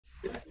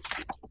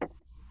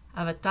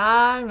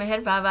Avatar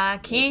Meher Baba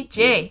Ki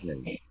Jai.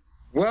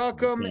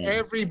 Welcome,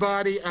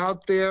 everybody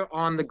out there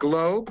on the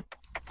globe.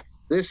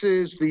 This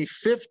is the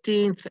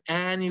 15th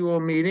annual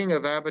meeting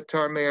of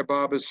Avatar Mayor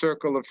Baba's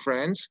Circle of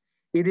Friends.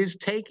 It is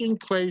taking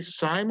place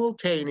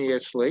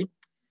simultaneously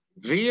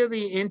via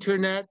the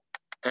internet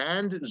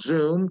and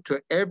Zoom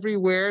to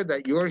everywhere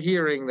that you're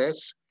hearing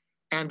this,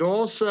 and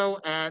also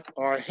at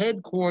our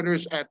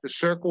headquarters at the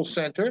Circle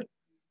Center,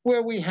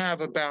 where we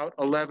have about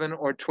 11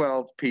 or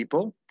 12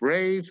 people,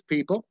 brave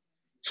people,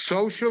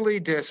 socially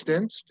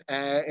distanced,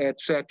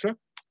 etc.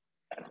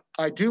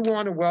 I do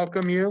want to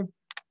welcome you.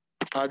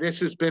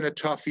 This has been a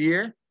tough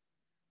year.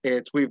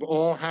 We've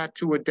all had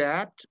to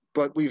adapt,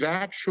 but we've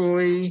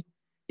actually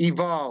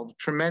evolved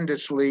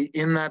tremendously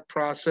in that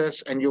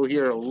process, and you'll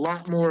hear a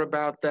lot more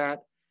about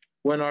that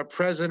when our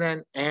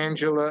president,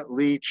 Angela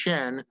Lee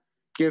Chen,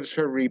 gives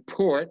her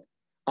report.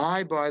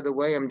 I, by the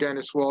way, am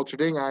Dennis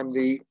Walterding. I'm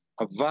the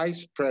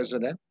vice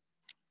president.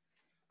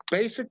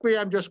 Basically,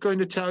 I'm just going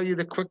to tell you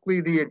quickly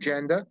the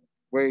agenda.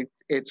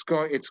 It's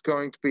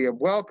going to be a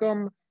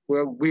welcome.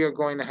 We are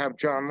going to have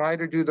John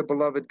Leiter do the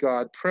Beloved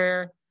God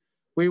prayer.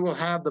 We will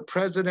have the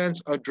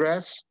president's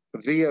address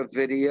via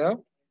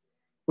video.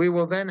 We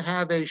will then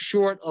have a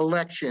short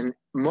election.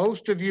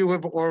 Most of you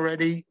have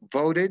already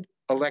voted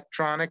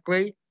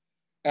electronically,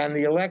 and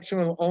the election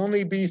will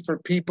only be for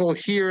people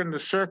here in the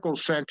Circle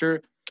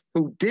Center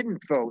who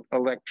didn't vote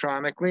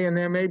electronically, and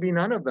there may be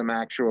none of them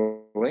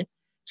actually.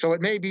 So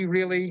it may be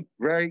really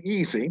very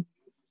easy.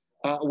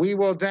 We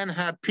will then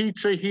have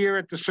pizza here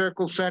at the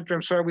Circle Center.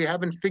 I'm sorry, we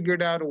haven't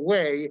figured out a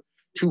way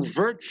to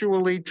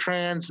virtually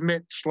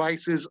transmit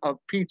slices of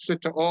pizza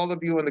to all of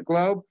you in the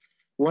globe.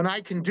 When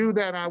I can do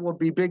that, I will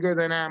be bigger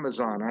than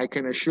Amazon, I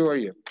can assure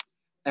you.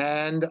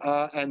 And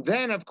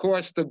then, of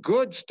course, the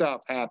good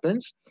stuff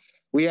happens.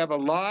 We have a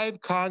live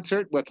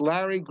concert with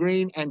Larry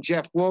Green and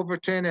Jeff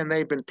Wolverton, and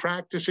they've been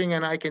practicing,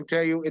 and I can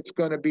tell you it's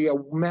going to be a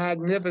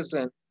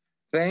magnificent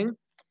thing.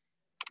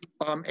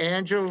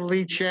 Angela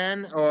Lee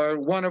Chen, or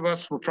one of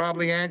us,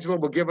 probably Angela,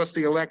 will give us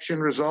the election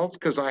results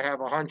because I have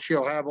a hunch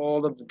she'll have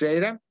all of the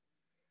data.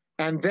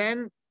 And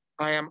then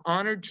I am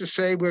honored to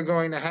say we're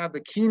going to have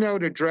the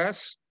keynote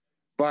address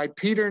by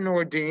Peter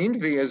Nordine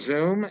via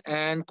Zoom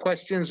and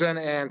questions and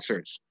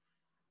answers.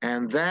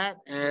 And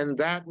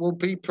that will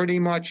be pretty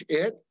much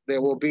it.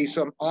 There will be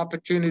some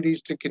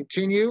opportunities to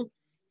continue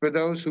for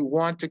those who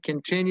want to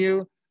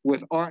continue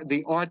with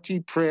the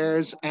RT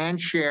prayers and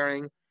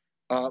sharing,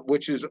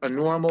 which is a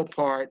normal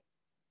part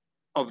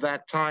of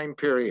that time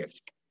period.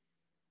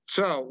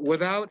 So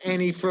without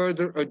any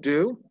further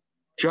ado,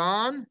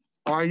 John,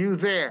 are you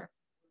there?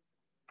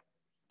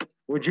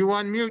 Would you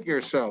unmute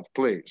yourself,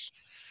 please?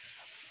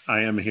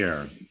 I am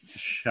here.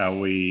 Shall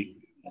we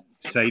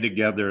say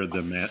together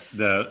not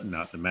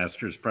the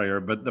Master's Prayer,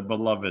 but the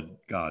Beloved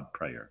God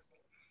Prayer?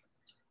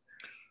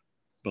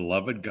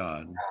 Beloved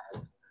God,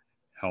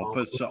 help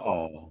us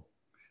all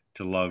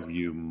to love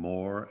you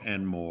more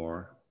and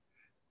more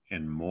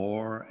and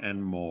more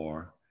and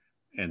more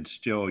and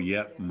still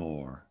yet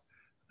more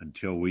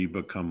until we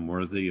become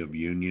worthy of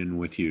union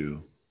with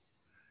you,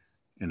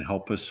 and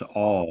help us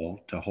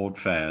all to hold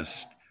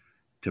fast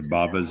to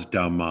Baba's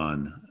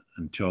Dhamman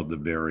until the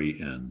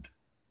very end.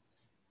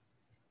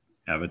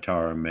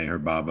 Avatar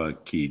Meher Baba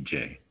Ki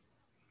Jai.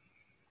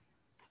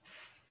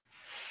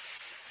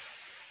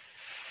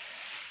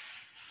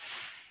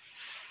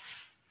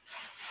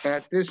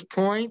 At this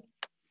point,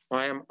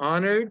 I am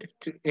honored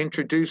to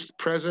introduce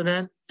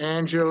President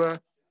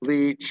Angela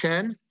Lee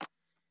Chen.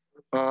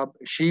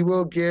 She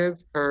will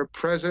give her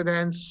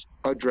president's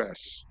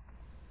address.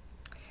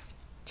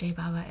 Jai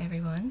Baba,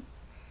 everyone.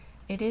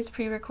 It is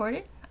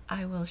pre-recorded.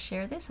 I will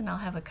share this and I'll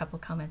have a couple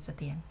comments at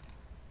the end.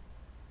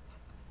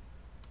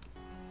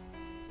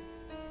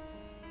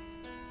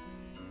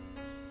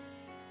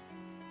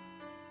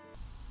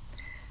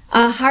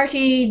 A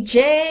hearty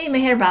Jai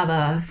Meher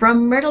Baba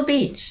from Myrtle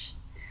Beach.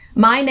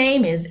 My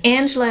name is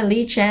Angela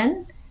Lee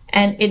Chen,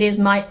 and it is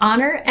my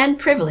honor and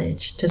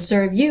privilege to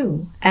serve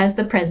you as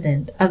the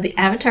president of the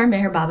Avatar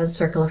Meher Baba's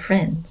Circle of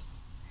Friends.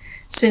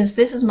 Since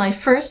this is my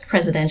first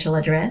presidential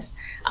address,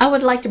 I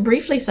would like to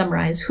briefly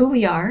summarize who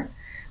we are,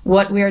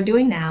 what we are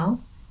doing now,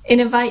 and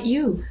invite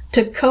you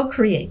to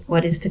co-create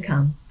what is to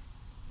come.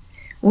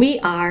 We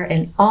are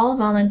an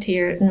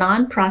all-volunteer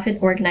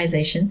nonprofit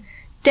organization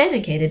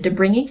dedicated to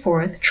bringing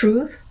forth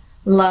truth,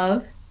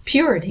 love,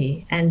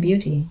 purity, and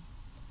beauty.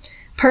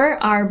 Per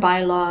our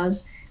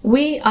bylaws,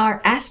 we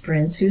are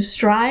aspirants who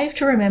strive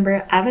to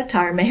remember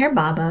Avatar Meher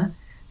Baba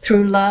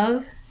through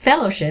love,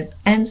 fellowship,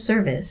 and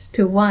service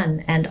to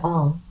one and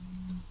all.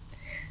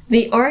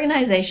 The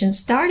organization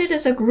started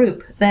as a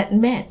group that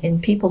met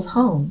in people's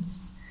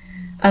homes.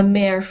 A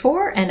mere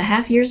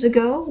 4.5 years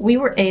ago, we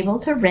were able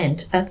to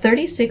rent a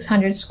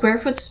 3,600 square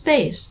foot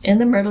space in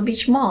the Myrtle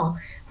Beach Mall,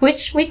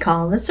 which we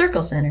call the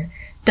Circle Center,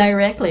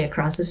 directly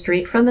across the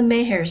street from the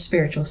Meher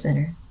Spiritual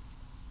Center.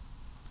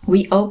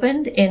 We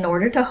opened in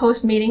order to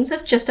host meetings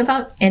of just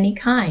about any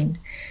kind: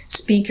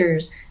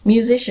 speakers,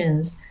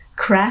 musicians,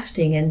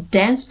 crafting and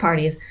dance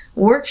parties,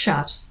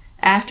 workshops,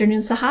 afternoon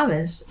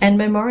sahabas, and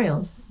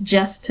memorials,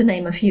 just to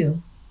name a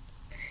few.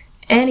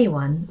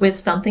 Anyone with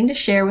something to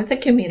share with the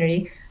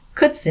community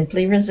could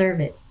simply reserve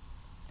it.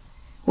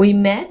 We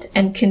met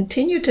and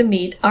continue to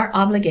meet our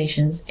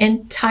obligations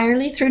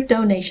entirely through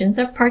donations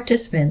of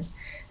participants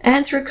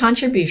and through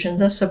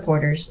contributions of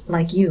supporters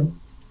like you.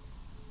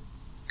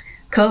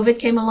 COVID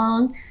came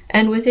along,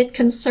 and with it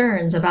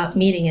concerns about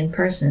meeting in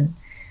person.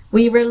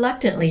 We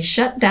reluctantly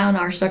shut down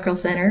our Circle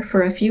Center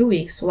for a few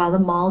weeks while the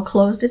mall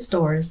closed its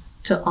doors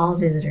to all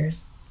visitors.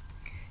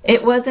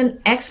 It was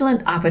an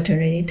excellent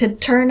opportunity to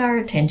turn our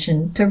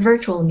attention to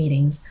virtual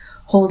meetings,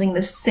 holding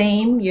the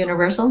same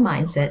universal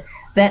mindset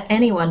that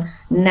anyone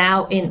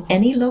now in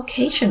any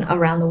location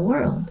around the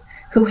world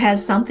who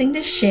has something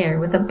to share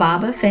with the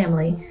Baba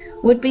family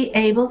would be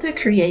able to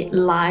create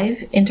live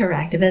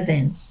interactive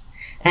events,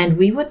 and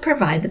we would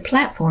provide the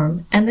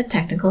platform and the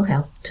technical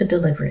help to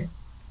deliver it.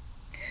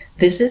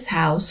 This is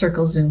how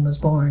Circle Zoom was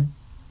born.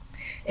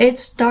 It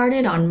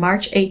started on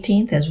March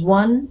 18th as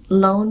one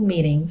lone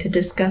meeting to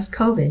discuss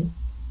COVID.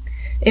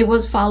 It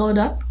was followed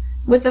up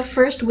with the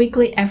first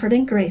weekly Effort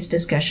and Grace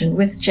discussion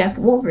with Jeff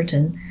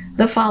Wolverton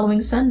the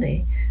following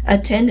Sunday,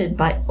 attended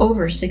by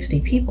over 60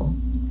 people.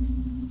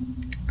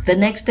 The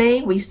next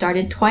day, we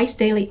started twice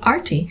daily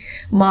Arti,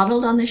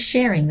 modeled on the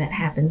sharing that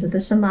happens at the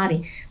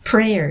Samadhi,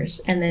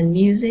 prayers, and then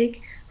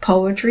music,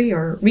 poetry,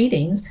 or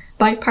readings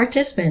by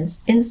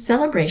participants in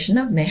celebration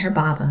of Meher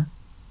Baba.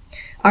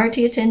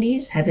 Arti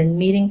attendees have been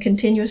meeting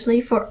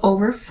continuously for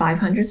over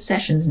 500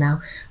 sessions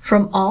now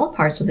from all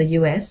parts of the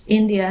U.S.,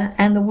 India,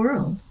 and the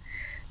world.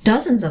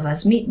 Dozens of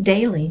us meet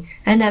daily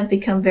and have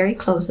become very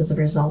close as a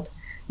result.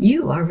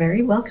 You are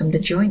very welcome to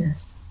join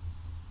us.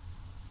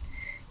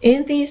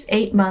 In these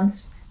 8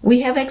 months,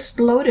 we have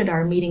exploded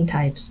our meeting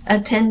types,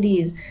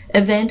 attendees,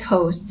 event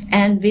hosts,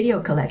 and video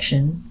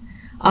collection.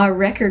 Our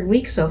record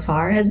week so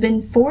far has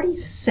been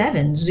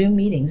 47 Zoom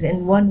meetings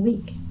in 1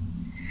 week.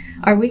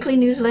 Our weekly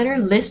newsletter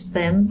lists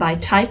them by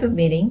type of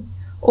meeting,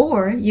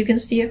 or you can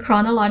see a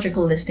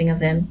chronological listing of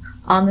them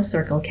on the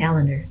Circle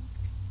calendar.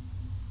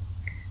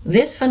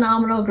 This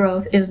phenomenal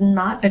growth is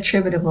not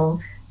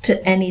attributable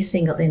to any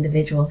single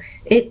individual.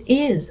 It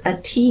is a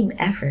team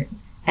effort,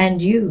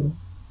 and you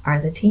are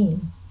the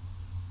team.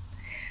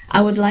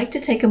 I would like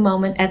to take a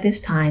moment at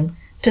this time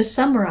to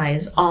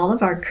summarize all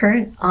of our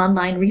current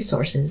online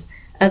resources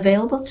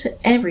available to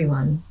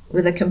everyone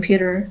with a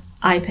computer,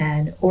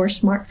 iPad, or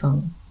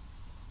smartphone.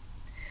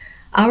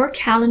 Our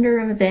calendar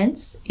of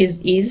events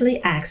is easily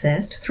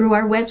accessed through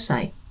our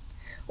website,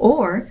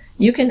 or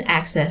you can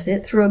access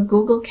it through a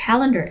Google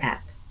Calendar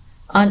app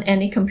on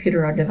any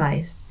computer or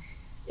device.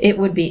 It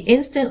would be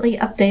instantly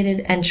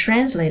updated and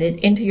translated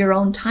into your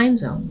own time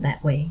zone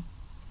that way.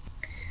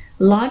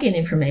 Login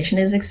information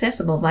is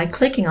accessible by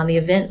clicking on the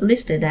event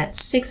listed at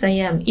 6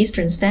 a.m.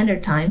 Eastern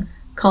Standard Time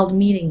called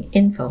Meeting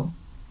Info.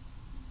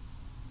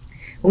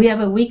 We have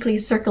a weekly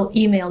Circle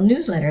email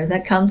newsletter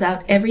that comes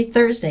out every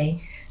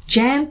Thursday,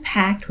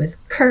 jam-packed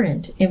with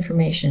current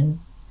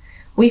information.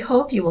 We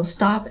hope you will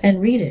stop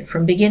and read it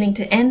from beginning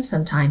to end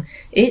sometime.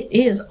 It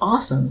is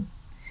awesome.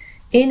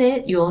 In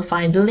it, you will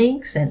find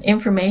links and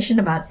information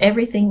about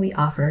everything we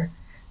offer.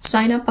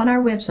 Sign up on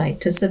our website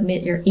to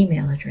submit your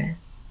email address.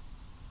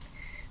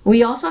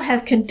 We also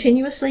have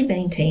continuously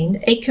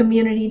maintained a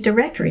community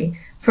directory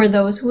for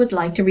those who would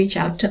like to reach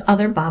out to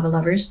other Baba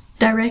lovers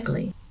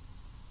directly.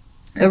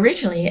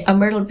 Originally a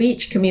Myrtle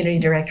Beach community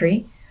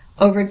directory,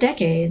 over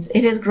decades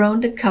it has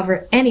grown to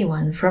cover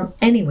anyone from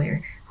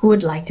anywhere who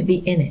would like to be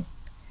in it.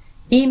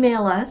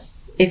 Email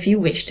us if you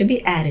wish to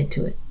be added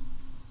to it.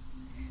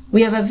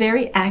 We have a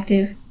very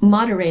active,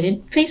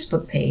 moderated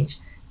Facebook page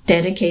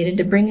dedicated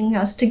to bringing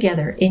us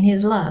together in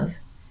His love.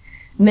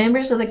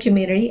 Members of the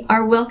community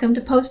are welcome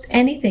to post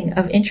anything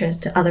of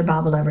interest to other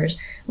Baba lovers,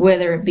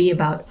 whether it be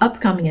about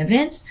upcoming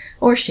events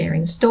or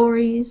sharing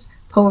stories,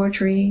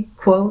 poetry,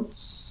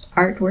 quotes,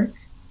 artwork.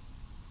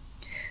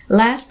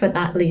 Last but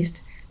not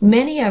least,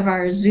 many of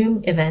our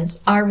Zoom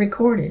events are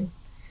recorded.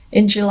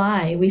 In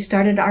July, we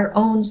started our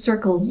own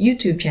Circle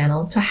YouTube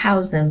channel to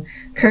house them,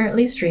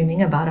 currently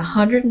streaming about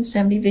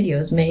 170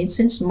 videos made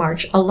since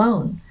March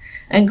alone,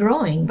 and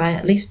growing by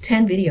at least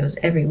 10 videos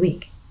every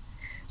week.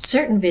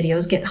 Certain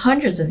videos get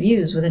hundreds of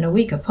views within a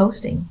week of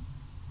posting.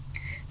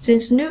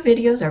 Since new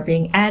videos are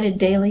being added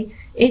daily,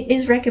 it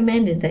is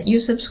recommended that you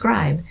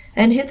subscribe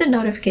and hit the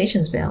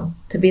notifications bell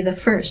to be the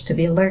first to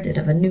be alerted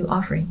of a new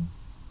offering.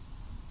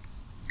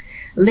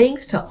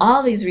 Links to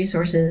all these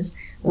resources,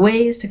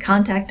 ways to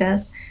contact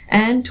us,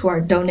 and to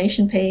our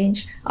donation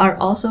page are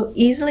also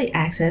easily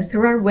accessed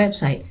through our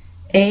website,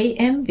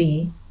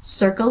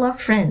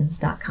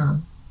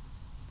 ambcircleoffriends.com.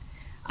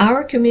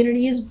 Our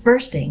community is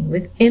bursting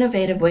with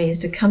innovative ways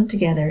to come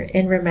together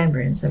in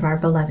remembrance of our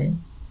beloved.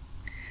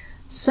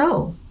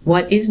 So,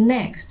 what is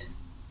next?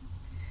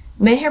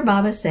 Meher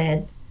Baba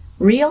said,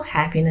 "Real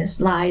happiness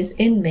lies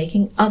in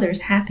making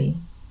others happy."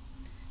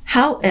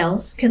 How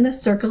else can the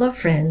Circle of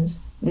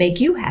Friends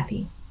make you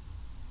happy?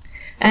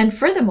 And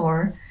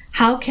furthermore,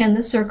 how can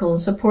the Circle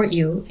support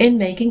you in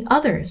making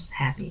others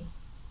happy?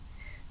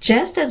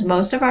 Just as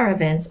most of our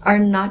events are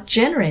not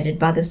generated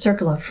by the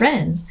Circle of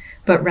Friends,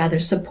 but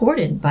rather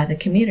supported by the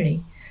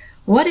community,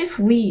 what if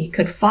we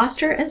could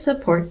foster and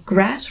support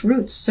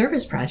grassroots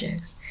service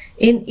projects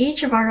in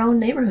each of our own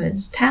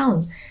neighborhoods,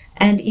 towns,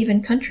 and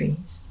even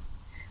countries?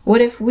 What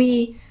if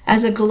we,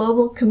 as a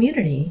global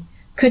community,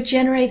 could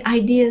generate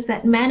ideas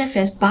that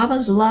manifest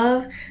Baba's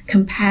love,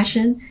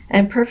 compassion,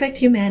 and perfect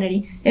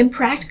humanity in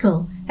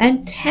practical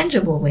and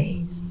tangible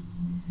ways?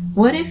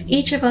 What if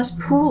each of us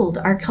pooled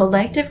our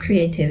collective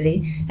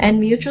creativity and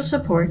mutual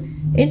support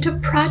into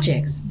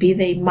projects, be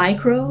they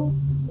micro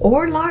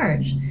or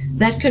large,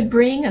 that could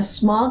bring a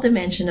small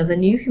dimension of the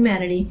new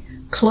humanity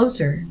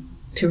closer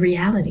to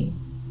reality?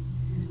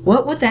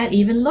 What would that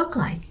even look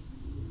like?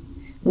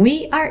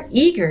 We are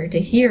eager to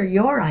hear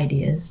your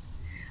ideas.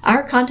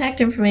 Our contact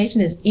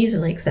information is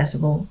easily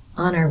accessible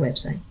on our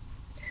website.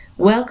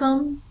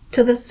 Welcome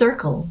to the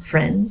Circle,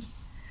 friends.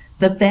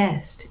 The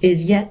best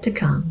is yet to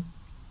come.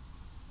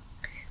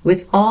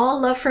 With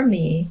all love from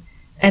me,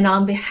 and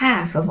on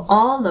behalf of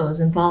all those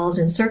involved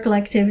in Circle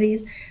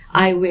activities,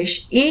 I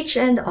wish each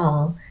and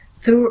all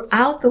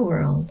throughout the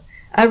world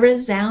a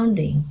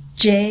resounding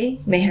Jai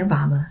Meher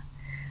Baba.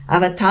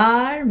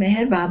 Avatar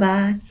Meher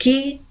Baba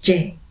Ki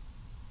Jai.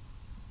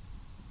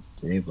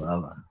 Jai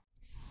Baba.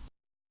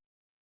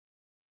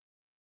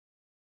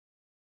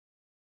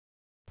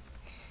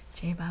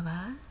 Jai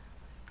Baba.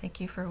 Thank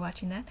you for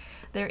watching that.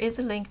 There is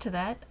a link to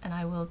that, and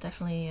I will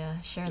definitely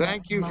share that.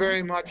 Thank you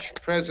very much,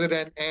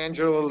 President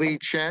Angela Lee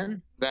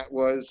Chen. That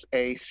was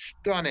a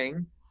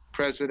stunning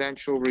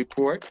presidential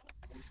report.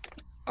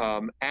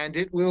 And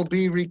it will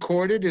be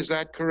recorded, is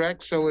that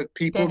correct? So if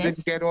people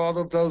didn't get all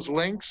of those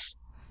links,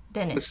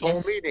 this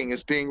whole meeting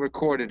is being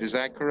recorded, is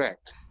that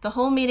correct? The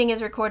whole meeting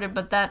is recorded,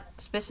 but that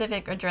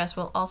specific address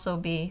will also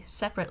be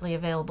separately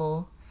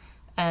available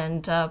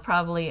and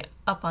probably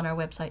up on our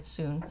website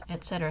soon,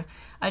 etc.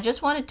 I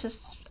just wanted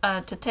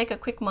to take a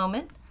quick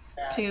moment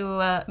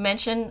to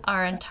mention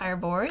our entire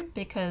board,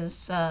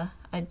 because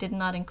I did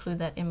not include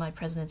that in my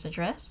president's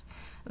address.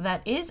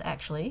 That is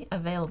actually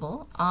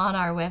available on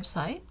our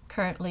website,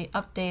 currently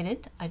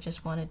updated. I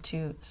just wanted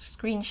to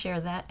screen share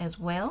that as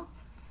well.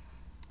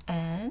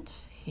 And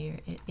here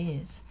it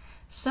is.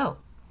 So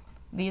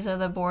these are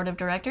the board of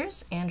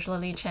directors. Angela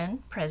Lee Chen,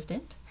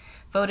 president,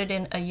 voted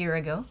in a year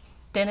ago.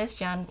 Dennis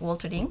Jan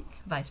Wolterding,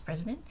 Vice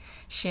President.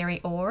 Sherry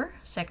Orr,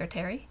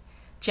 Secretary.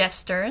 Jeff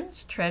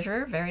Stearns,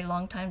 Treasurer, very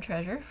long time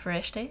Treasurer.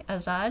 Fereshte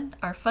Azad,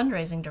 our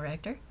Fundraising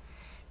Director.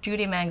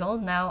 Judy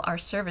Mangold, now our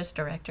Service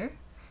Director.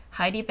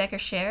 Heidi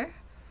Becker-Scher,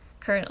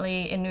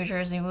 currently in New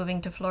Jersey,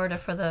 moving to Florida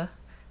for the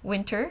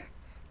winter,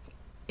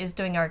 is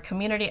doing our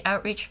Community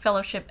Outreach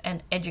Fellowship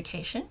and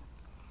Education.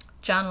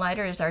 John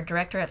Leiter is our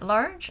Director at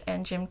Large,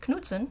 and Jim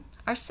Knudsen,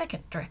 our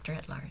second Director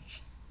at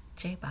Large.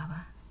 Jai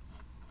Baba.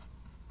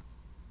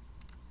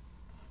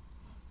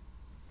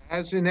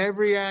 As in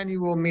every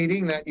annual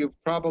meeting that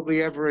you've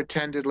probably ever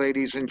attended,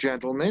 ladies and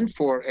gentlemen,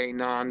 for a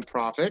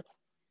nonprofit,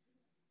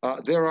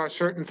 there are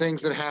certain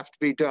things that have to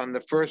be done.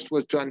 The first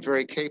was done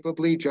very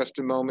capably just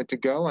a moment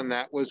ago, and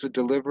that was a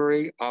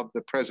delivery of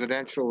the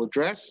presidential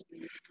address.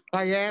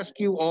 I ask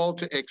you all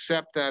to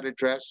accept that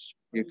address.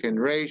 You can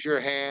raise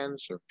your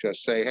hands or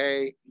just say,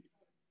 hey.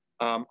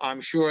 I'm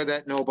sure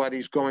that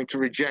nobody's going to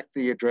reject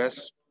the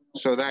address,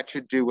 so that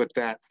should do with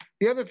that.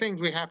 The other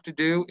things we have to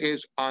do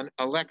is on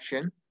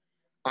election.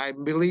 I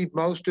believe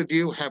most of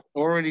you have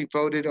already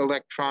voted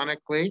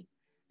electronically.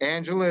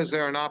 Angela, is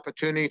there an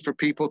opportunity for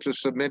people to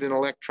submit an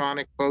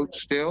electronic vote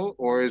still,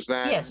 or is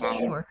that? Yes,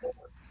 sure.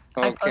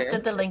 Okay. I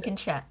posted the link in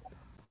chat.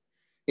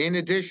 In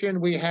addition,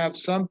 we have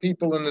some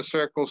people in the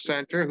Circle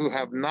Center who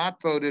have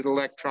not voted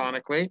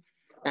electronically,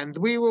 and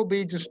we will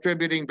be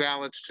distributing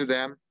ballots to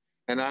them,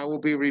 and I will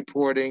be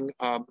reporting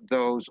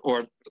those,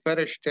 or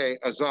Fereshte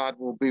Azad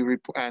will be,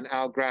 and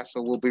Al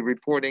Grasso will be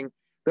reporting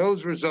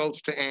those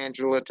results to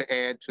Angela to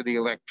add to the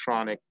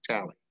electronic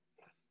tally.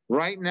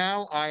 Right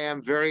now, I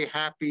am very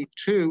happy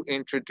to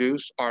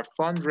introduce our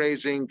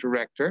fundraising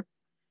director.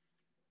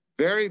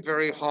 Very,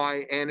 very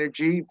high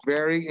energy,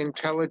 very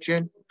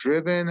intelligent,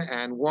 driven,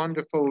 and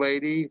wonderful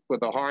lady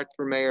with a heart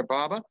for Mayor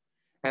Baba,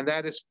 and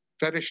that is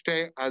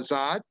Fereshte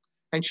Azad.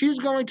 And she's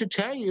going to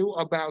tell you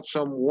about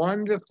some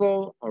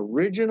wonderful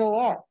original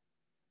art,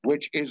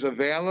 which is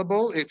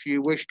available if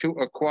you wish to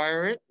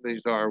acquire it.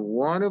 These are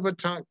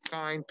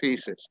one-of-a-kind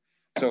pieces.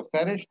 So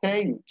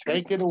Fereshte, you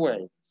take it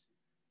away.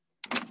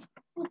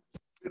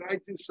 Did I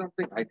do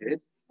something? I did.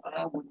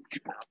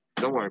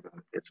 Don't worry about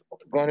it. It's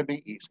going to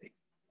be easy.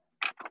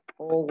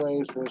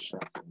 Always there's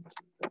something.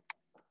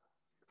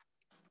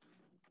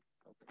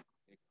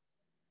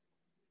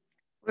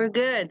 We're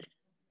good.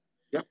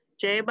 Yep.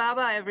 Jai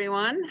Baba,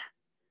 everyone.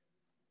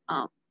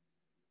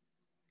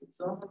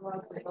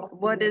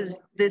 What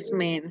does this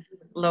mean?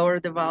 Lower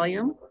the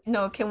volume?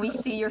 No, can we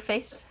see your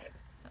face?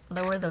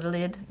 Lower the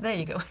lid. There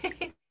you go.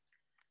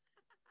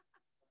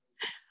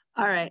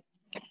 All right.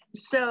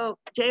 So,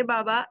 Jay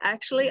Baba,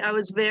 actually, I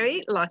was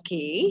very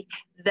lucky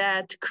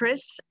that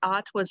Chris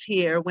Ott was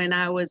here when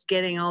I was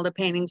getting all the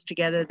paintings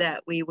together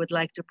that we would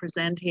like to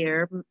present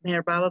here,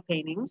 Meher Baba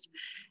paintings,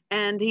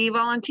 and he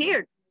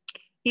volunteered.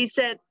 He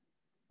said,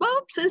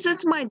 well, since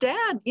it's my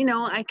dad, you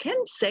know, I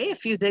can say a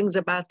few things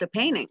about the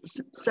paintings.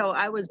 So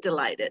I was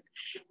delighted.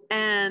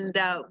 And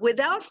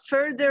without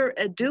further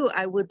ado,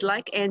 I would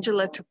like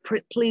Angela to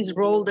please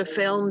roll the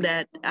film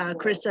that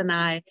Chris and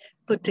I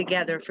put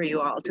together for you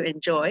all to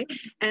enjoy.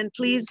 And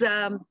please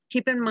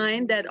keep in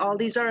mind that all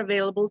these are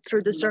available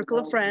through the Circle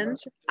of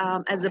Friends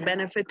as a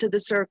benefit to the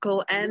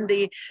Circle and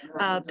the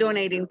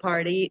donating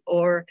party,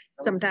 or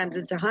sometimes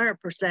it's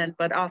 100%,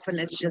 but often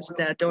it's just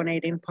a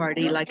donating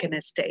party like an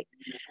estate.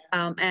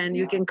 And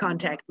you can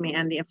contact me,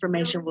 and the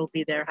information will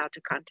be there how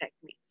to contact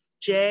me.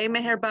 Jay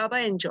Meher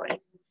Baba, enjoy.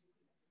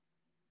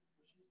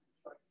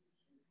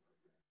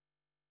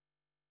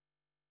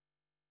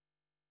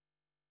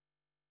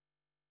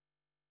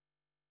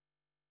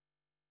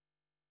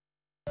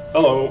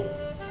 Hello,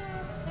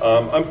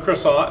 I'm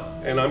Chris Ott,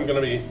 and I'm going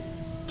to be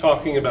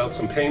talking about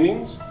some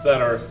paintings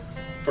that are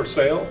for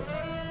sale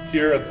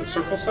here at the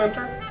Circle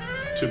Center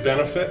to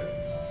benefit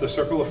the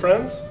Circle of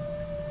Friends.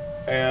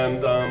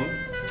 And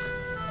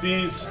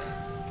this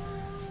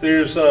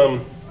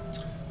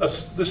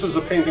is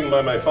a painting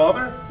by my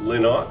father,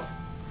 Lynn Ott.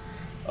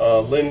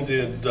 Lynn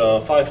did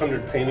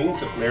 500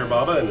 paintings of Meher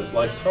Baba in his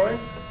lifetime,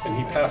 and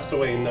he passed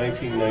away in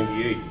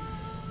 1998.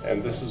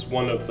 And this is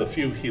one of the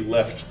few he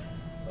left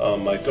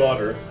my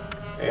daughter,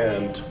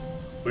 and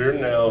we're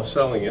now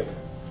selling it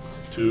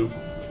to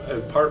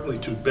partly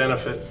to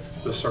benefit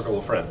the Circle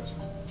of Friends.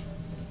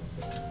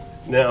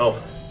 Now,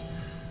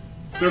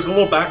 there's a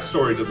little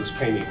backstory to this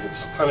painting.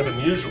 It's kind of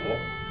unusual.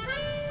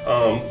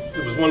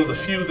 It was one of the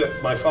few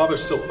that my father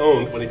still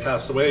owned when he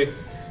passed away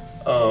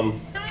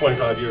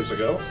 25 years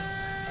ago.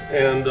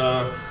 And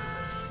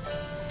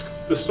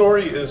the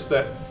story is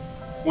that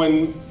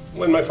when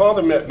my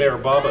father met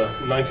Meher Baba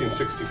in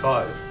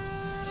 1965,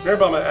 Meher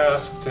Baba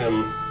asked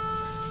him,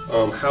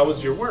 how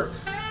was your work?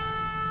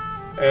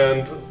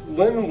 And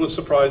Lynn was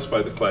surprised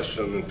by the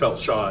question and felt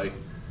shy.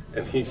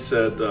 And he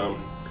said,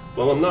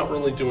 well, I'm not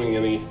really doing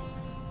any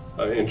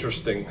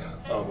interesting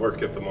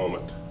work at the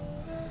moment.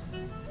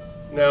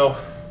 Now,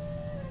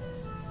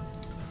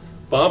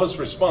 Baba's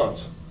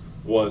response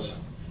was,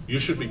 you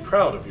should be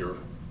proud of your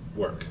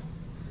work,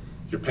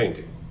 your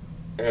painting.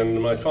 And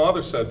my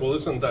father said, well,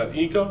 isn't that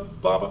ego,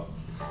 Baba?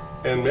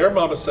 And Meher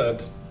Baba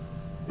said,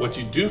 what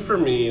you do for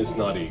me is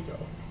not ego.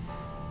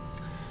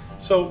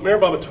 So Meher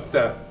Baba took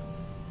that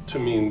to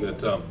mean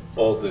that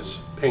all this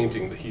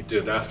painting that he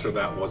did after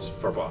that was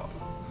for Baba,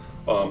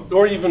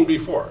 or even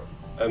before,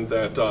 and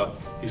that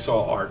he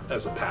saw art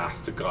as a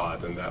path to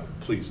God, and that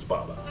pleased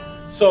Baba.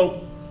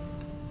 So,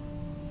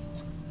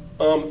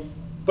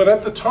 but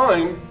at the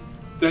time,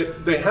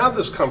 they had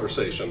this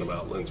conversation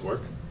about Lynn's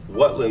work.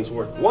 What Lynn's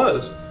work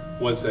was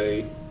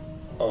a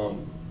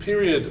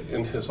period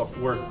in his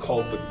work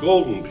called the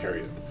Golden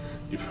Period.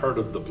 You've heard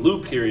of the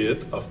Blue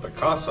Period of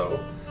Picasso,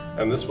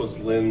 and this was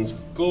Lynn's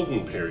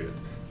Golden Period.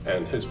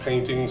 And his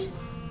paintings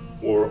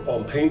were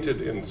all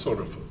painted in sort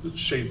of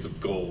shades of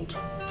gold,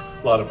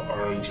 a lot of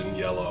orange and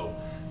yellow,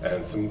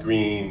 and some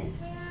green.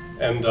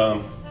 And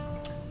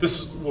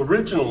this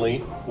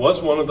originally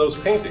was one of those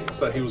paintings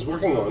that he was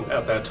working on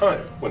at that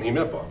time when he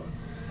met Baba.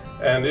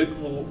 And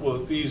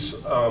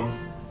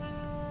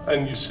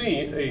and you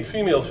see a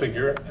female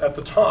figure at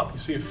the top, you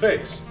see a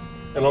face.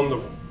 And on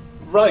the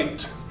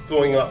right,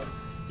 going up,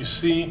 you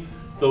see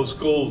those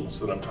golds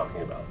that I'm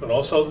talking about. But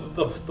also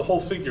the whole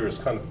figure is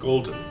kind of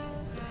golden.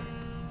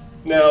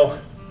 Now,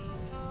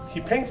 he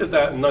painted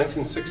that in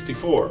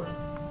 1964,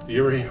 the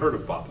year he heard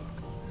of Baba.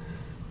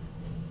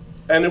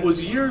 And it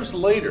was years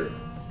later,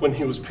 when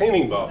he was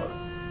painting Baba,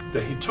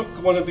 that he took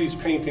one of these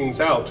paintings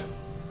out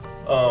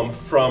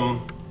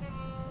from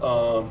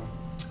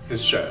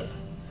his shed,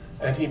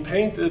 and he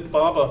painted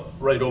Baba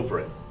right over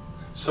it.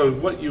 So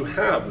what you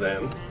have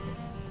then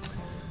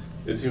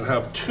is you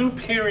have two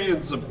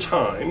periods of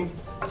time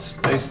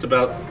spaced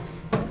about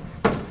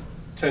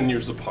 10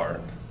 years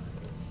apart.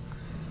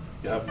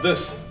 You have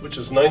this, which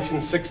is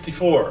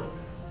 1964,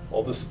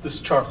 all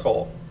this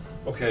charcoal,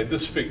 okay,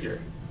 this figure,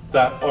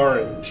 that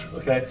orange,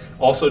 okay.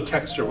 Also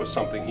texture was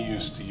something he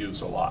used to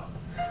use a lot.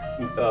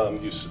 You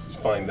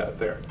find that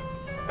there.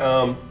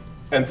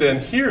 And then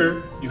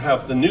here you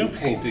have the new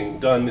painting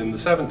done in the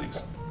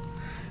 70s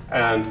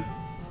and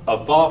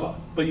of Baba.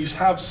 But you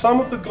have some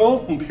of the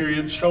golden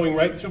period showing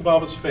right through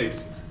Baba's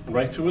face and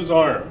right through his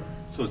arm.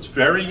 So it's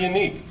very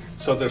unique.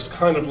 So there's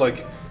kind of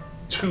like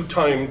two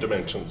time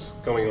dimensions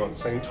going on at the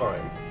same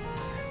time.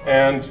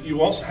 And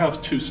you also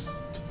have two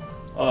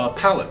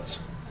palettes.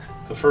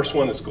 The first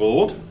one is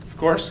gold, of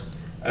course,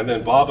 and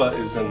then Baba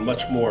is in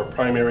much more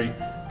primary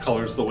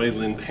colors the way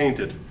Lynn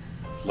painted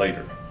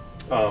later.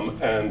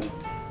 And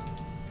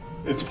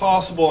it's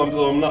possible,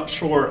 although I'm not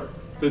sure,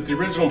 that the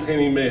original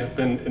painting may have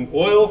been in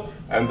oil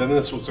and then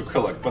this was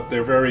acrylic, but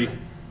they're very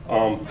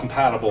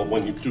compatible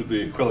when you do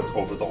the acrylic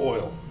over the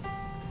oil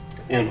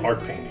in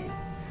art painting.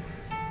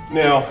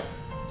 Now,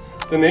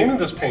 the name of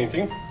this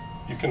painting,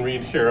 you can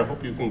read here, I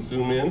hope you can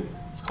zoom in.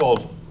 It's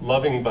called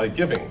Loving by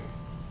Giving,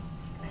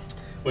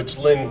 which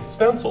Lynn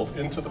stenciled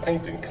into the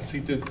painting because he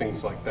did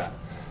things like that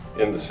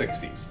in the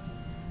 60s.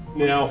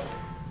 Now,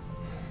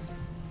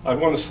 I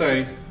want to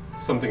say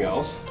something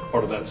else,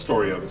 part of that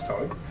story I was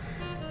telling,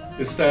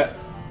 is that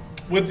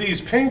with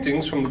these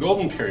paintings from the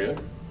golden period,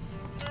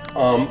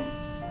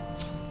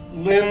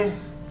 Lynn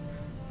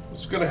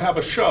was going to have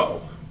a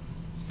show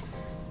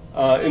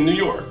in New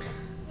York,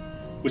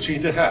 which he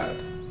had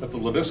at the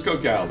Levisco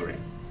Gallery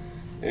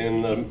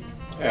in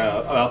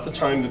about the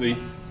time that he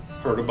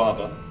heard of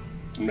Baba,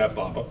 met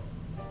Baba.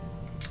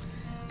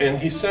 And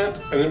he sent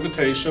an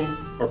invitation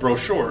or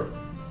brochure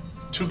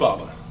to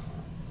Baba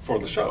for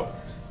the show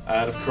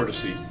out of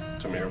courtesy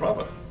to Meher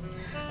Baba.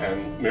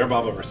 And Meher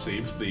Baba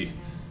received the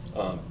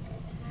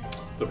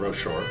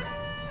brochure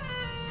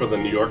for the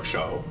New York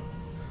show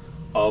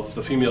of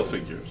the female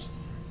figures.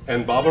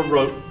 And Baba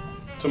wrote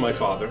to my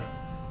father,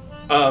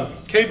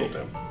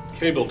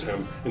 cabled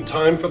him in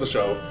time for the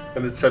show,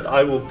 and it said,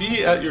 "I will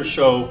be at your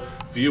show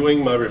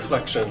viewing my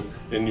reflection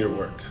in your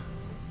work."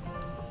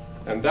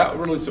 And that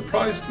really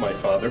surprised my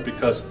father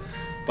because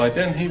by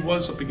then he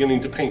was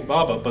beginning to paint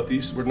Baba, but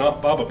these were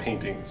not Baba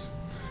paintings.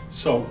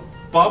 So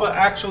Baba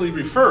actually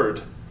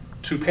referred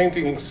to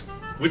paintings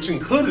which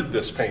included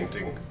this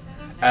painting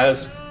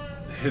as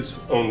his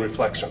own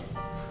reflection,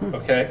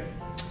 okay?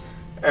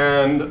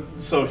 And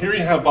so here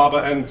you have Baba,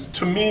 and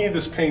to me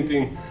this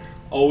painting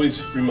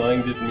always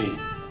reminded me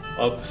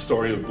of the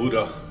story of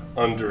Buddha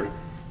under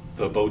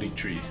the Bodhi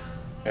tree.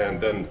 And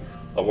then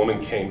a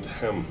woman came to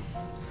him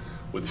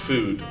with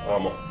food,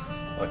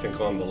 I think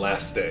on the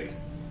last day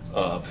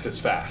of his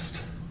fast,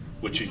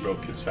 which he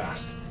broke his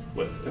fast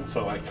with. And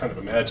so I kind of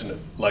imagine it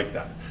like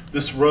that.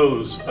 This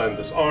rose and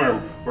this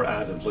arm were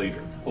added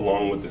later,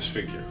 along with this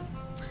figure.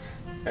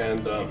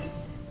 And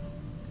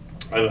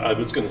I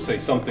was going to say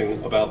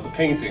something about the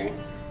painting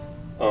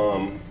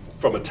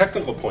from a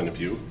technical point of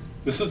view.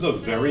 This is a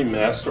very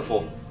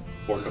masterful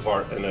work of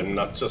art, and I'm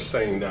not just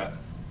saying that.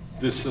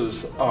 This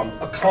is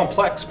a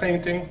complex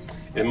painting.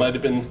 It might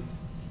have been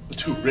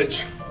too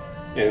rich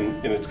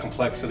in its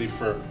complexity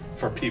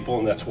for people,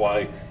 and that's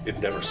why it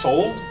never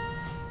sold.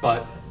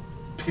 But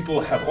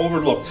people have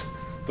overlooked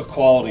the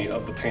quality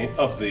of the paint,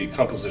 of the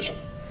composition,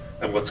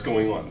 and what's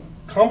going on.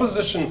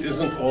 Composition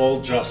isn't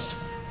all just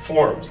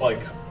forms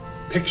like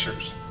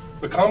pictures.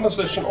 The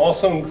composition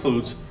also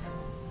includes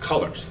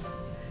colors.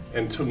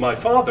 And to my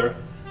father,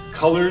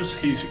 colors,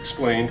 he's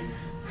explained,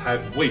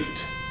 had weight.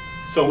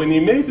 So when he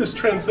made this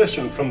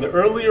transition from the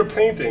earlier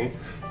painting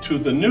to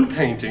the new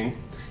painting,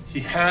 he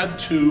had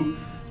to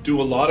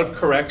do a lot of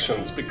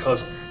corrections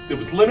because it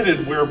was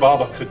limited where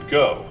Baba could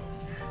go.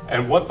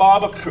 And what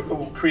Baba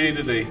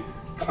created a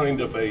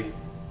kind of a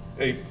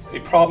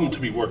problem to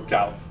be worked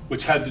out,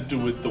 which had to do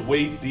with the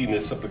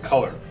weightiness of the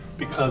color,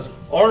 because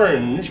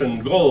orange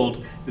and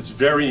gold is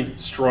very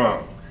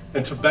strong.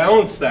 And to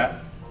balance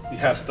that, he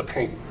has to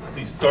paint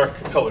these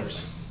dark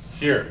colors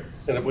here,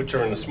 which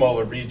are in a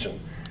smaller region.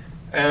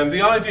 And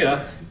the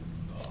idea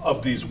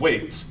of these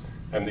weights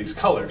and these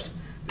colors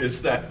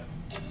is that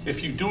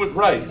if you do it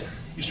right,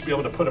 you should be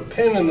able to put a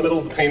pin in the middle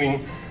of the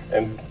painting,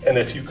 and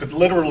if you could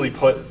literally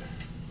put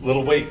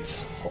little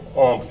weights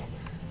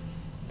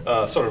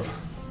sort of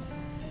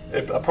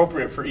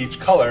appropriate for each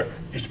color,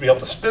 you should be able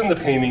to spin the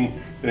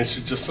painting, and it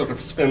should just sort of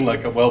spin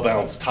like a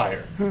well-balanced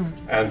tire.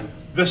 And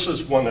this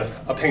is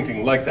a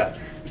painting like that.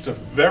 It's a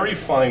very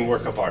fine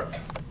work of art.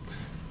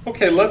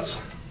 Okay, let's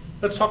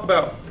talk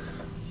about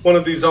one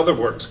of these other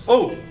works.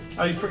 Oh,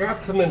 I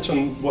forgot to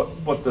mention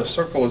what the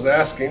circle is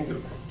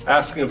asking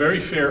a very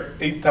fair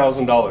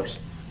 $8,000.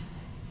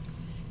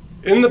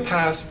 In the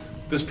past,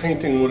 this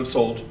painting would have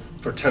sold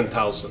for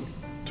 $10,000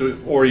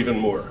 or even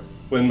more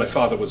when my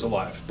father was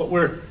alive. But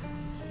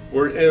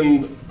we're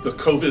in the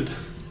COVID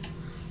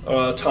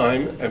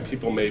time, and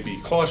people may be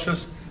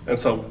cautious, and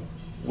so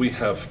we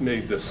have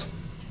made this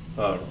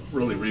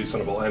really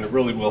reasonable, and it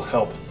really will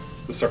help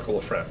the Circle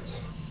of Friends,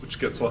 which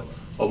gets a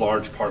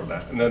large part of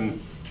that. And then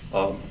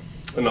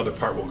another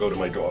part will go to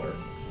my daughter.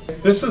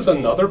 This is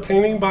another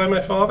painting by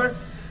my father,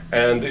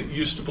 and it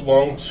used to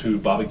belong to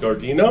Bobby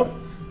Gardino,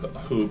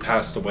 who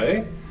passed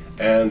away,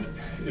 and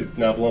it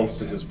now belongs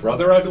to his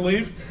brother, I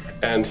believe,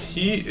 and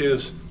he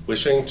is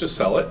wishing to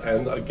sell it,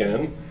 and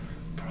again,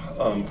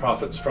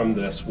 profits from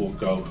this will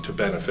go to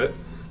benefit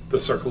the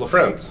Circle of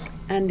Friends.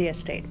 And the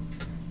estate.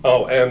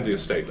 Oh, and the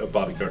estate of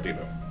Bobby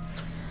Gardino.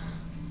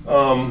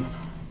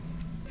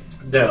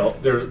 Now,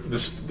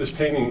 this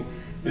painting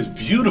is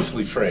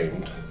beautifully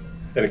framed,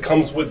 and it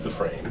comes with the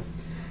frame,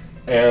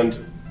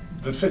 and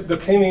the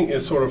painting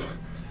is sort of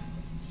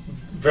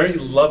very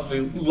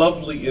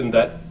lovely in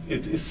that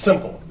it is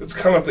simple. It's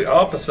kind of the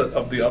opposite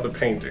of the other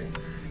painting,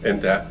 in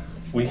that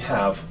we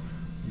have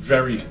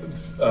very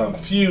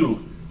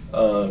few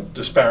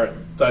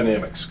disparate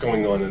dynamics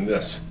going on in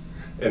this.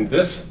 In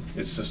this,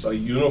 it's just a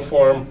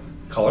uniform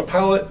color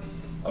palette,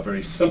 a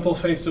very simple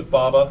face of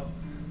Baba,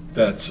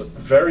 that's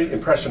very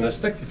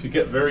impressionistic. If you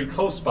get very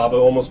close, Baba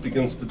almost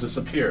begins to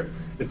disappear.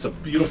 It's a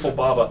beautiful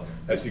Baba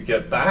as you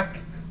get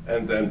back,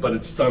 and then, but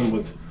it's done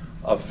with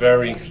a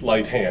very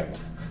light hand.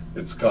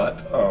 It's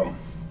got, well,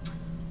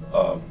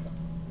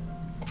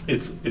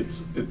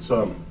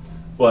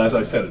 as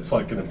I said, it's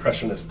like an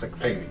impressionistic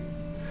painting.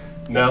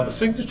 Now, the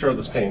signature of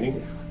this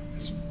painting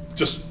is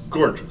just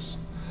gorgeous.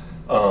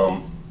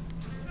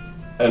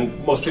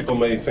 And most people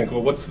may think,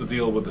 well, what's the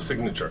deal with the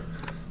signature?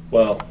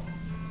 Well,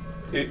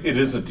 it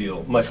is a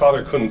deal. My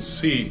father couldn't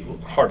see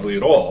hardly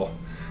at all,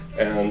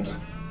 and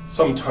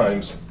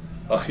sometimes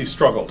he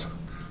struggled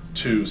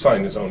to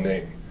sign his own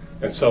name.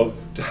 And so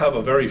to have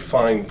a very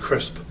fine,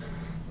 crisp,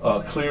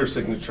 clear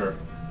signature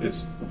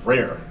is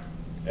rare.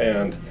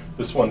 And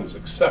this one is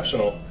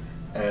exceptional.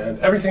 And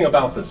everything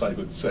about this, I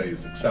would say,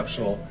 is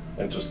exceptional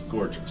and just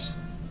gorgeous.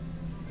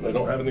 And I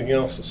don't have anything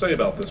else to say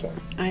about this one.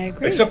 I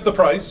agree. Except the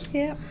price.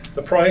 Yeah.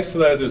 The price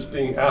that is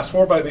being asked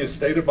for by the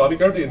estate of Bobby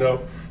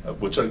Gardino,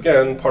 which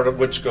again, part of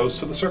which goes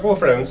to the Circle of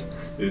Friends,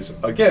 is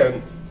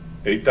again,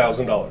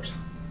 $8,000.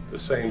 The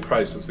same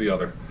price as the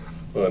other,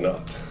 but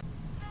not.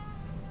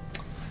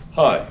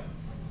 Hi,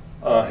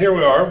 here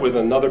we are with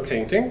another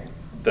painting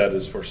that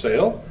is for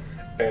sale,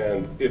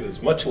 and it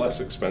is much less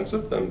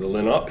expensive than the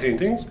Linot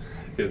paintings.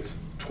 It's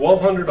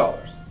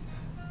 $1,200.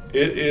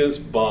 It is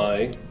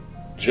by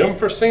Jim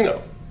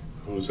Forsino,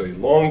 who's a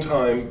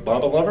longtime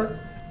Baba lover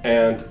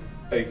and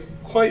a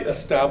quite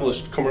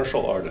established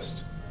commercial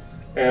artist.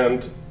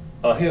 And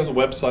he has a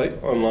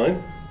website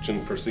online,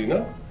 Jim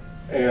Forsino,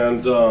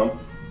 and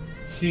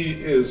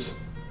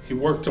he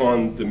worked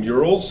on the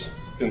murals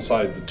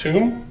inside the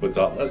tomb with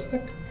Dot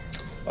Lesnick.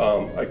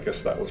 I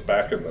guess that was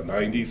back in the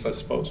 90s, I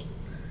suppose.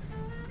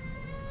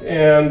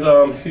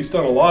 And he's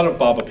done a lot of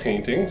Baba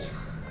paintings,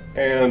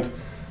 and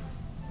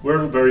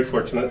we're very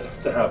fortunate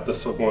to have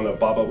this one of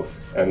Baba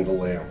and the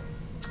Lamb.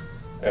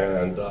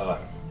 And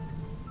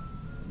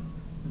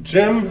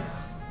Jim,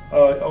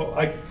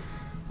 I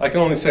can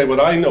only say what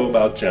I know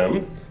about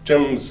Jim.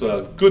 Jim's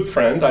a good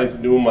friend. I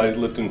knew him. I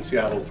lived in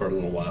Seattle for a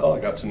little while. I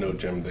got to know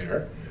Jim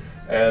there.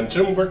 And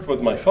Jim worked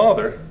with my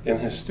father in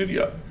his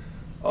studio.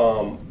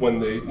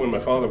 When my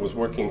father was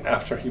working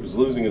after he was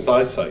losing his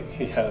eyesight,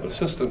 he had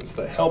assistants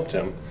that helped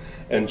him,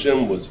 and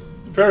Jim was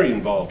very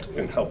involved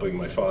in helping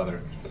my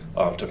father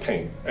to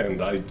paint.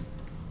 And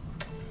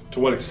to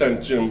what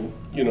extent Jim,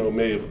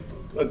 may have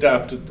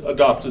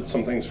adopted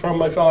some things from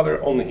my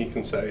father, only he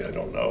can say, I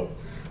don't know.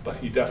 But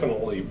he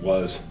definitely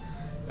was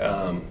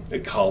a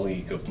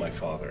colleague of my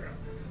father.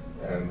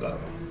 And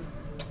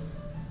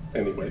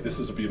anyway, this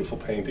is a beautiful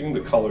painting.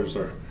 The colors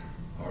are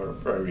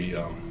very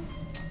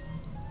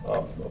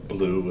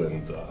blue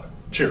and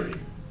cheery.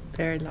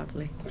 Very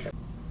lovely.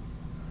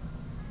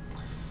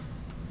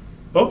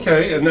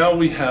 Okay, and now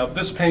we have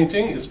this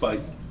painting is by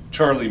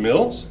Charlie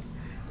Mills.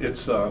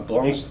 It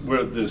belongs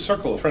where the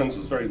Circle of Friends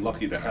is very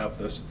lucky to have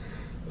this.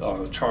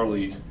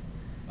 Charlie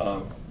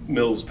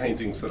Mills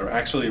paintings that are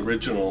actually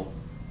original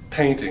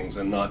paintings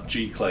and not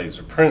G clays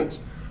or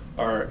prints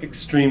are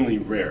extremely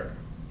rare.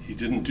 He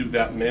didn't do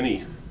that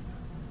many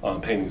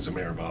paintings of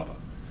Meher Baba,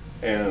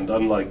 and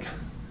unlike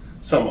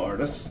some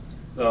artists.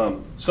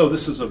 So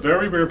this is a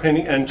very rare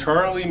painting, and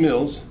Charlie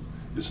Mills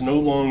is no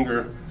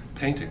longer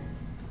painting.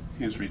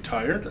 He's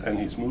retired, and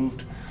he's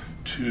moved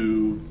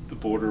to the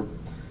border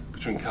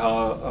between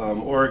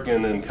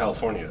Oregon and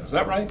California. Is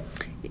that right?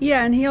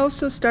 Yeah, and he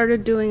also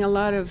started doing a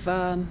lot of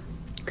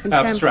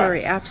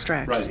contemporary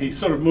abstracts. Right, he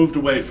sort of moved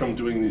away from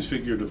doing these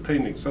figurative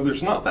paintings. So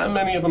there's not that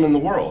many of them in the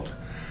world,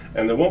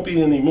 and there won't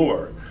be any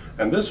more.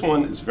 And this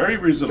one is very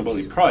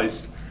reasonably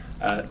priced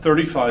at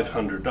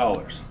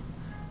 $3,500.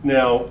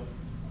 Now,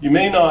 you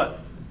may not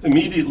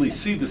immediately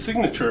see the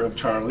signature of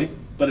Charlie,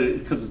 but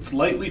because it's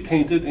lightly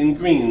painted in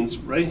greens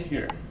right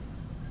here.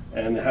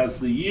 And it has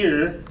the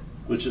year,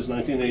 which is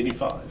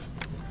 1985.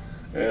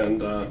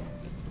 And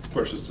of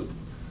course, it's a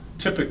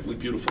typically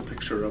beautiful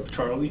picture of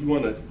Charlie. You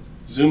want to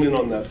zoom in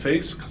on that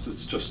face because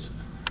it's just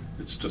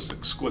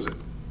exquisite.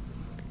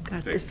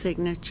 Got the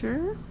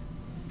signature,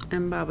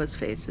 and Baba's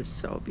face is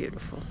so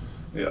beautiful.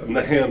 Yeah, and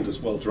the hand is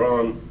well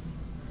drawn,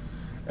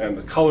 and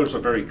the colors are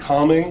very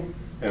calming.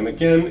 And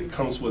again, it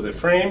comes with a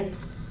frame,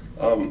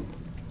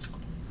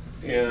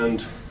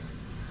 and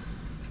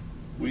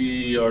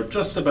we are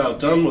just about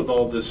done with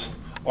all this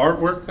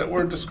artwork that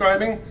we're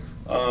describing.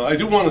 I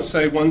do want to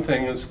say one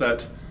thing is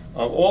that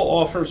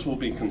all offers will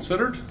be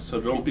considered,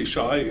 so don't be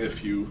shy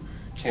if you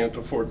can't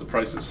afford the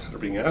prices that are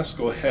being asked.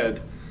 Go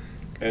ahead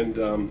and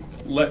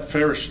let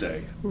fair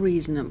stay.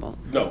 Reasonable.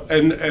 No,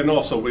 and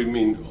also we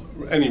mean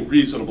any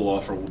reasonable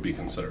offer will be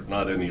considered,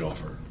 not any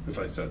offer, if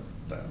I said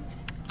that.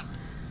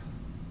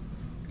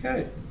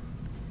 Okay.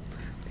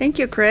 Thank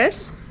you,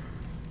 Chris.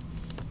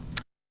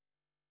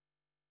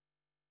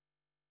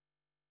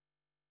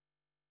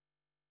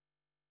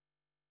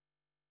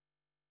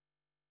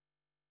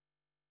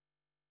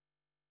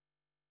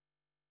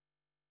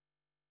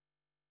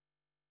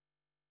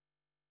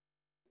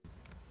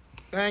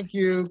 Thank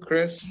you,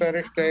 Chris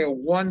Fetterstay. A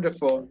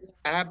wonderful,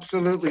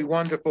 absolutely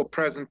wonderful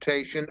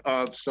presentation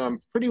of some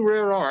pretty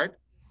rare art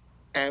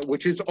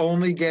which is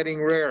only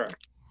getting rarer.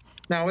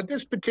 Now, at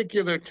this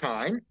particular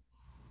time,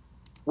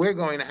 we're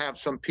going to have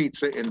some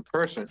pizza in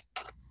person.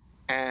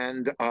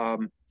 And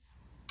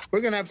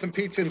we're going to have some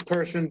pizza in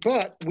person,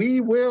 but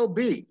we will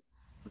be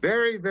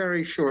very,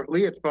 very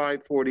shortly at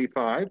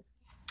 5:45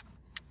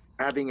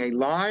 having a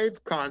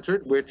live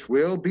concert, which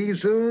will be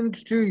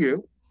Zoomed to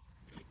you,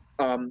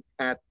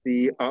 at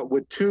the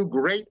with two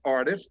great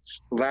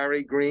artists,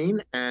 Larry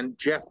Green and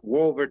Jeff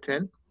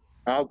Wolverton.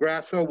 Al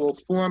Grasso will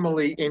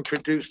formally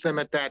introduce them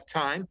at that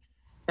time.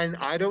 And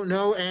I don't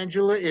know,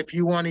 Angela, if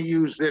you want to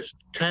use this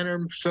 10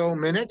 or so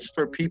minutes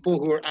for people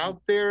who are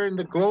out there in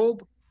the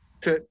globe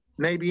to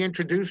maybe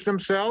introduce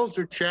themselves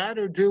or chat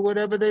or do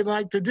whatever they'd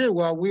like to do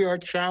while we are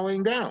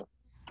chowing down.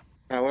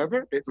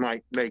 However, it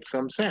might make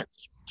some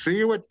sense. See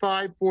you at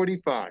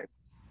 5:45.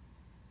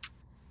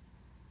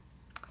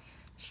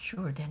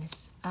 Sure,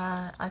 Dennis.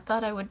 I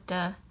thought I would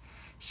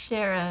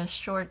share a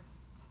short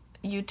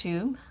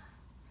YouTube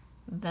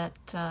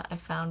that I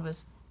found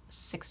was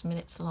 6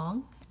 minutes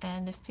long.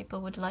 And if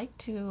people would like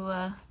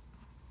to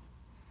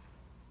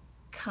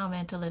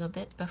comment a little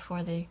bit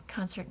before the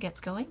concert gets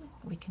going,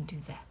 we can do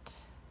that.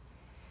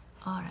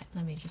 All right,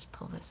 let me just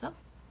pull this up.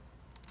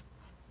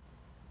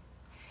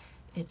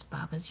 It's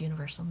Baba's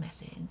Universal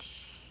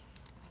Message.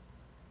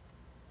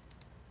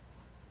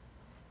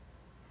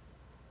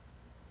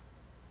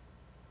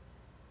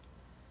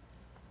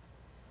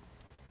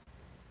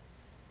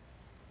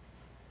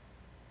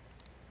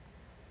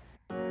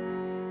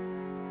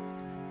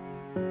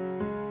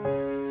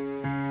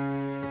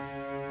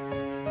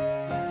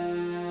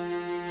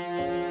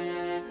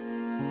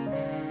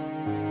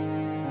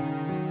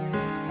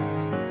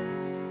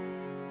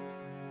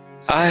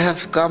 I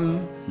have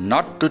come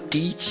not to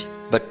teach,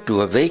 but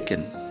to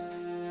awaken.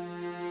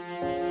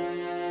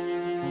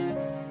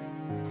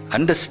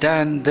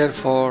 Understand,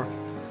 therefore,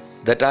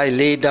 that I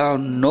lay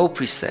down no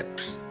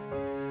precepts.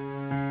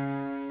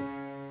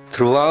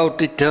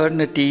 Throughout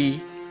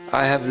eternity,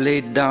 I have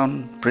laid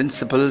down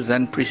principles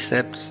and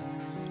precepts,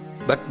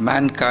 but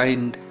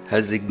mankind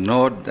has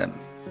ignored them.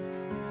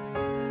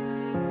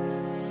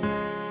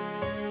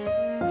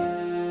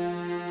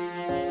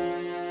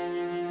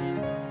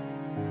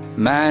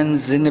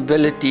 Man's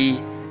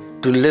inability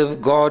to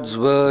live God's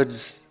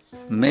words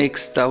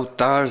makes the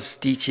avatar's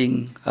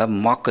teaching a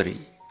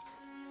mockery.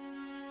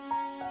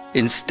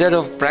 Instead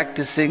of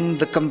practicing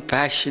the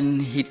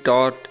compassion he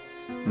taught,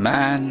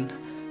 man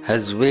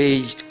has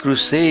waged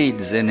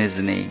crusades in his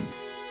name.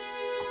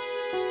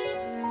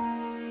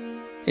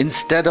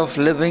 Instead of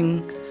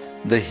living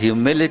the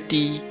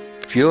humility,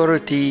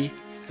 purity,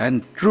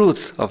 and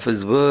truth of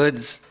his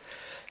words,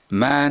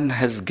 man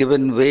has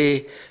given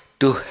way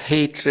to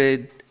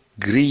hatred,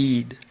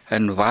 greed,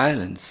 and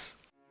violence.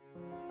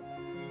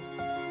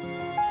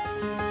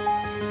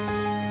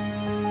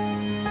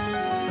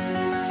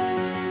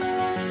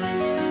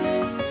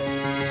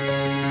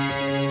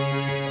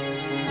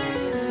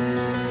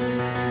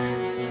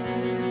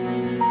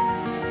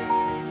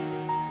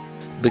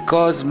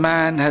 Because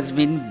man has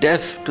been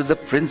deaf to the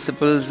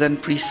principles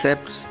and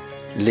precepts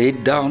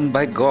laid down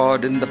by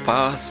God in the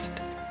past,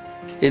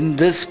 in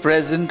this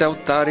present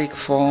avataric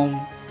form,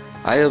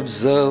 I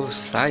observe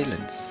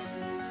silence.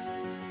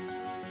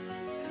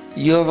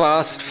 You have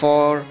asked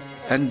for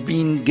and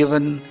been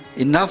given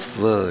enough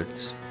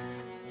words.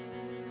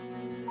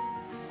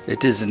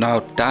 It is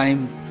now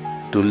time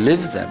to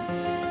live them.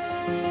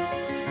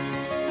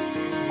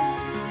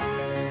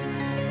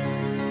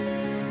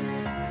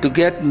 To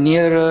get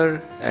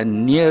nearer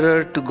and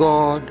nearer to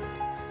God,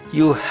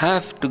 you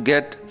have to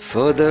get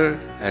further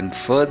and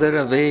further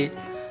away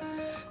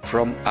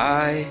from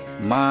I,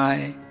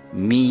 my,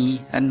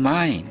 me, and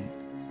mine.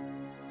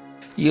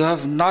 You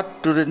have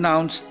not to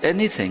renounce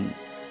anything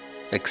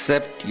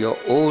except your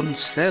own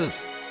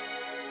self.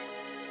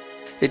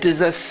 It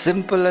is as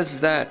simple as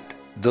that,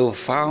 though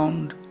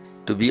found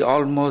to be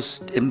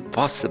almost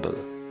impossible.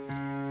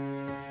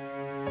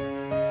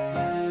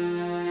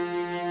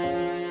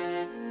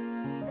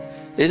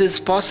 It is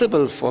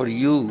possible for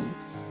you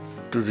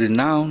to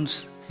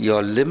renounce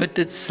your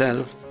limited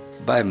self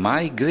by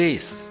my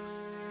grace.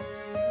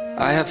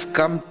 I have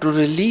come to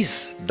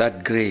release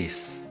that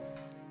grace.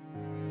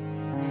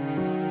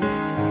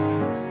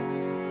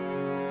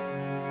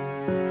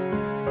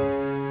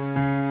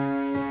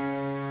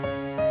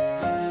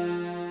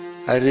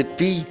 I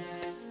repeat,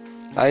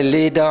 I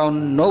lay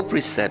down no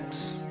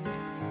precepts.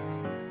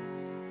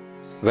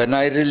 When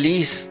I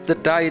release the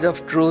tide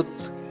of truth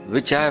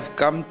which I have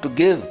come to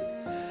give,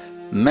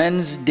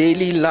 men's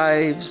daily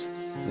lives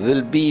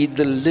will be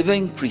the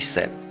living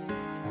precept.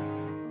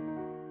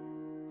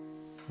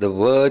 The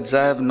words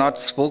I have not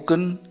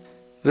spoken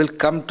will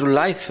come to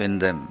life in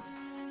them.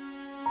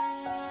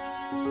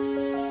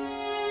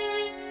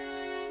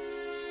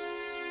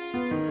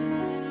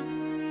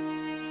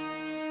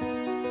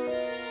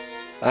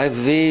 I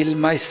veil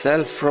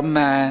myself from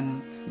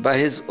man by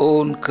his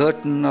own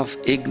curtain of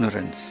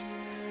ignorance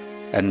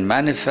and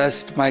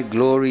manifest my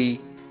glory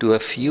to a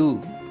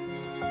few.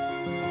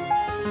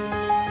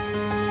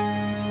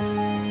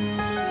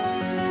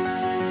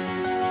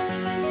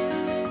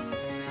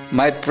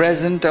 My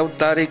present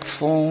avtaric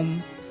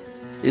form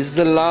is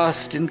the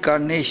last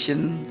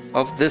incarnation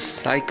of this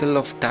cycle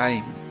of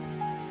time.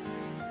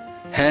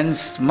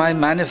 Hence, my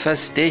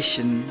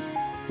manifestation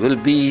will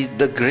be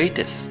the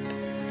greatest.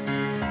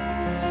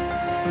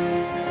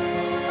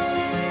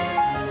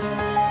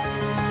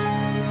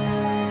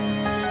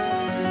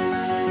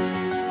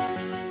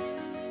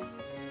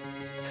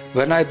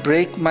 When I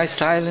break my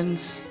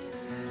silence,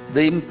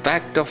 the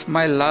impact of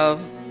my love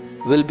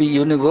will be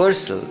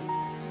universal,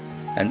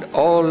 and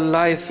all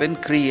life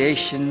and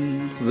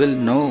creation will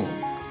know,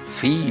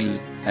 feel,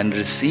 and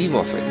receive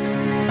of it.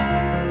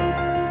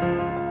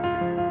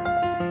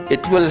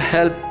 It will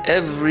help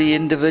every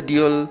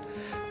individual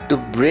to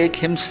break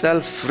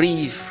himself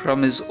free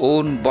from his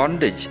own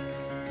bondage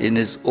in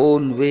his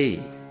own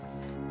way.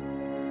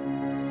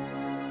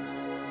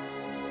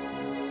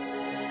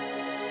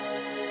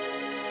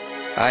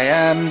 I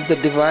am the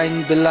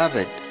Divine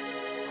Beloved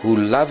who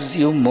loves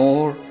you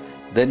more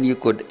than you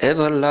could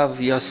ever love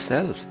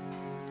yourself.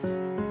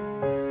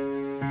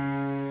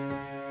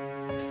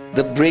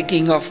 The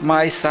breaking of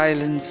my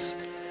silence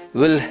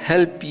will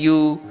help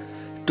you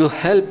to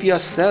help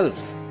yourself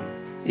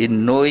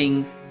in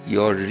knowing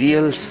your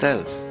real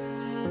self.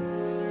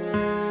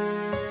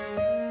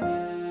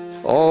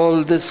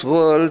 All this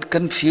world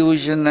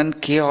confusion and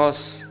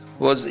chaos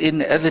was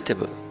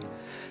inevitable,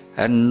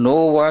 and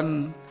no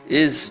one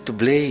is to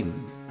blame.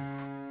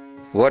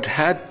 What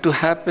had to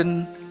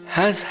happen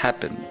has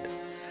happened,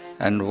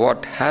 and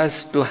what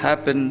has to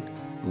happen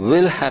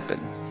will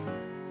happen.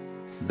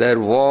 There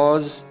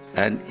was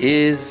and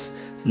is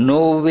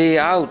no way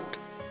out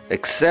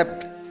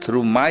except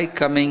through my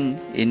coming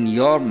in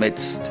your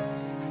midst.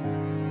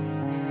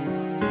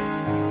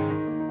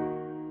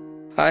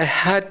 I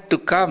had to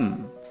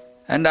come,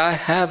 and I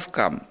have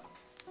come.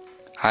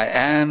 I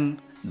am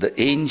the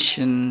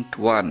Ancient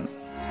One.